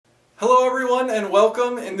Hello everyone and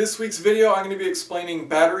welcome. In this week's video I'm going to be explaining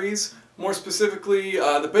batteries, more specifically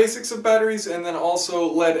the basics of batteries and then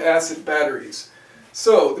also lead acid batteries.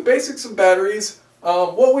 So the basics of batteries,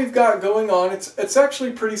 what we've got going on, it's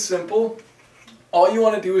actually pretty simple. All you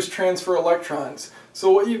want to do is transfer electrons. So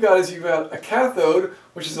what you've got is you've got a cathode,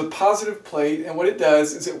 which is a positive plate, and what it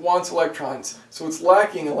does is it wants electrons, so it's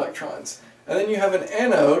lacking electrons. And then you have an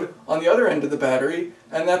anode on the other end of the battery,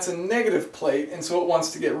 and that's a negative plate, and so it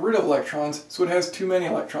wants to get rid of electrons, so it has too many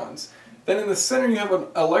electrons. Then in the center you have an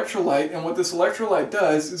electrolyte, and what this electrolyte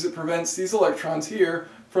does is it prevents these electrons here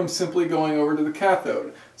from simply going over to the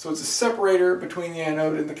cathode. So it's a separator between the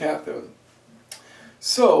anode and the cathode.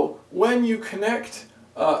 So when you connect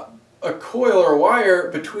a coil or wire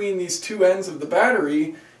between these two ends of the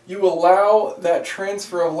battery, you allow that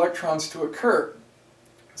transfer of electrons to occur.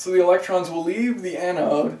 So the electrons will leave the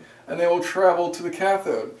anode and they will travel to the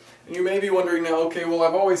cathode. And you may be wondering now, okay, well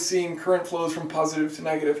I've always seen current flows from positive to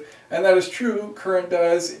negative. And that is true, current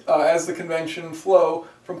does, as the convention, flow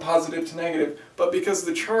from positive to negative. But because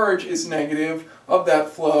the charge is negative of that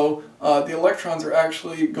flow, the electrons are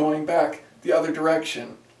actually going back the other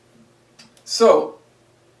direction. So,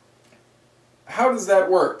 how does that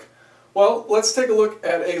work? Well, let's take a look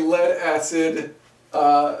at a lead acid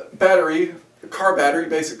battery, car battery,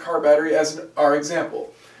 basic car battery as our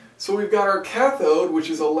example. So we've got our cathode,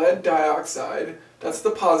 which is a lead dioxide, that's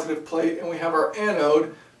the positive plate, and we have our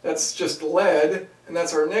anode, that's just lead, and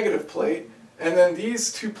that's our negative plate. And then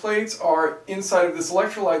these two plates are inside of this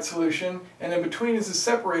electrolyte solution, and in between is a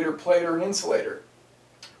separator plate or an insulator.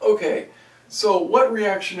 Okay, so what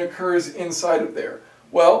reaction occurs inside of there?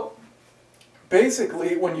 Well,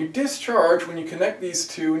 basically, when you discharge, when you connect these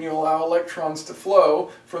two and you allow electrons to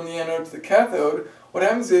flow from the anode to the cathode, what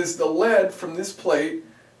happens is the lead from this plate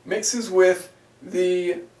mixes with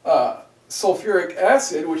the sulfuric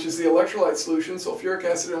acid, which is the electrolyte solution, sulfuric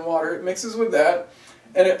acid and water. It mixes with that,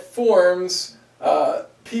 and it forms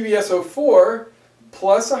PbSO4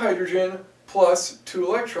 plus a hydrogen plus 2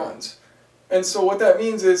 electrons. And so what that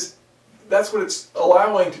means is that's what it's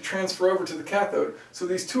allowing to transfer over to the cathode. So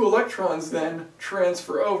these 2 electrons then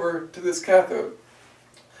transfer over to this cathode.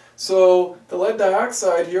 So the lead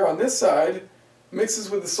dioxide here on this side mixes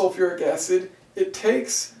with the sulfuric acid. It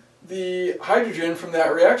takes the hydrogen from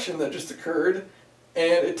that reaction that just occurred,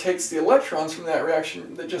 and it takes the electrons from that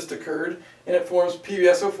reaction that just occurred, and it forms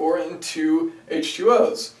PbSO4 and 2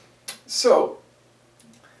 H2Os. So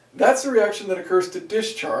that's the reaction that occurs to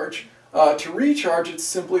discharge. To recharge, it's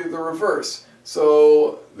simply the reverse.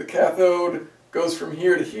 So the cathode goes from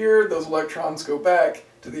here to here, those electrons go back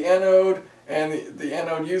to the anode, and the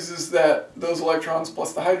anode uses those electrons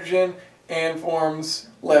plus the hydrogen and forms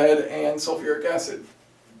lead and sulfuric acid.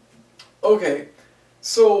 Okay,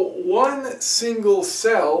 so one single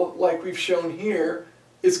cell, like we've shown here,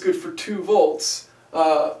 is good for 2 volts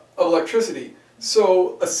of electricity.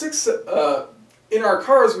 So in our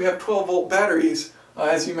cars we have 12-volt batteries,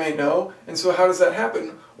 as you may know, and so how does that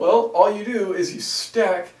happen? Well, all you do is you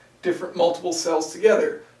stack multiple cells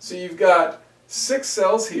together. So you've got 6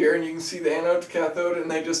 cells here, and you can see the anode to cathode, and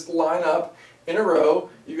they just line up in a row.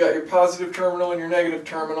 You've got your positive terminal and your negative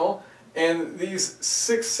terminal, and these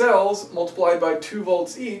 6 cells multiplied by 2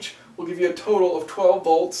 volts each will give you a total of 12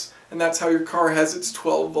 volts, and that's how your car has its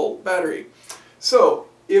 12-volt battery. So,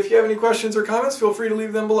 if you have any questions or comments, feel free to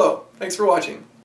leave them below. Thanks for watching.